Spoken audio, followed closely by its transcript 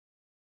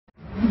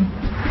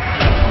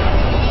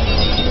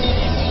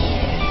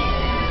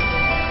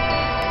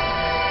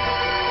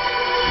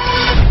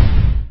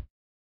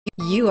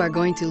You are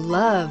going to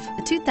love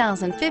the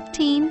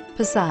 2015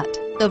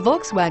 Passat. The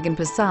Volkswagen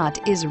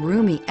Passat is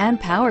roomy and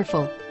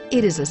powerful.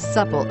 It is a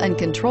supple and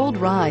controlled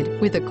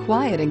ride with a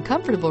quiet and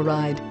comfortable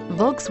ride.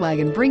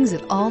 Volkswagen brings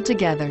it all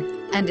together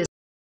and is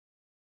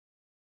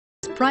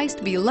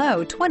priced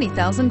below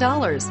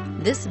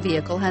 $20,000. This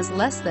vehicle has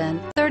less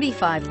than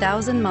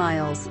 35,000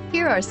 miles.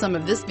 Here are some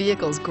of this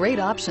vehicle's great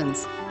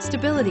options: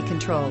 stability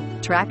control,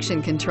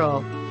 traction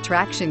control,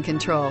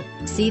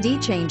 CD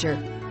changer,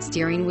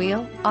 steering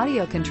wheel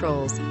audio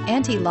controls,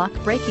 anti-lock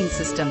braking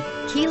system,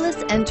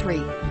 keyless entry,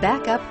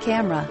 backup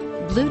camera,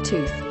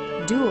 Bluetooth,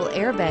 dual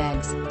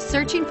airbags.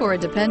 Searching for a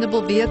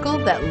dependable vehicle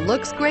that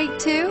looks great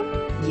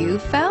too? You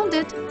found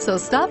it, so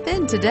stop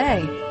in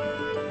today.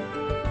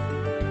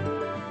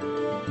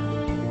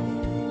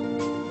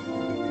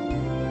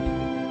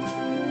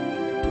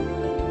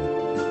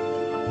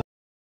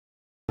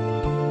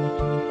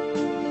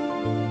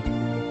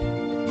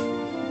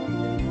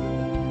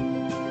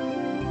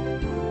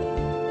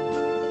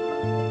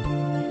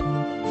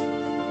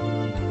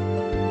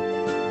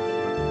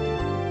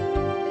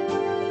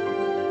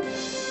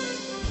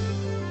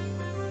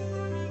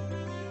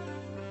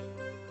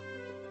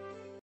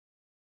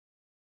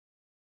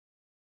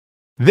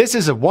 This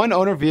is a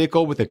one-owner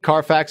vehicle with a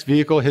CARFAX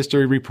Vehicle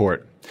History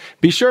Report.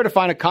 Be sure to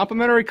find a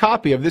complimentary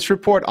copy of this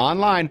report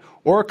online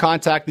or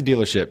contact the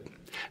dealership.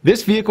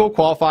 This vehicle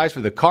qualifies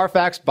for the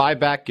CARFAX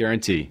Buyback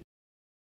Guarantee.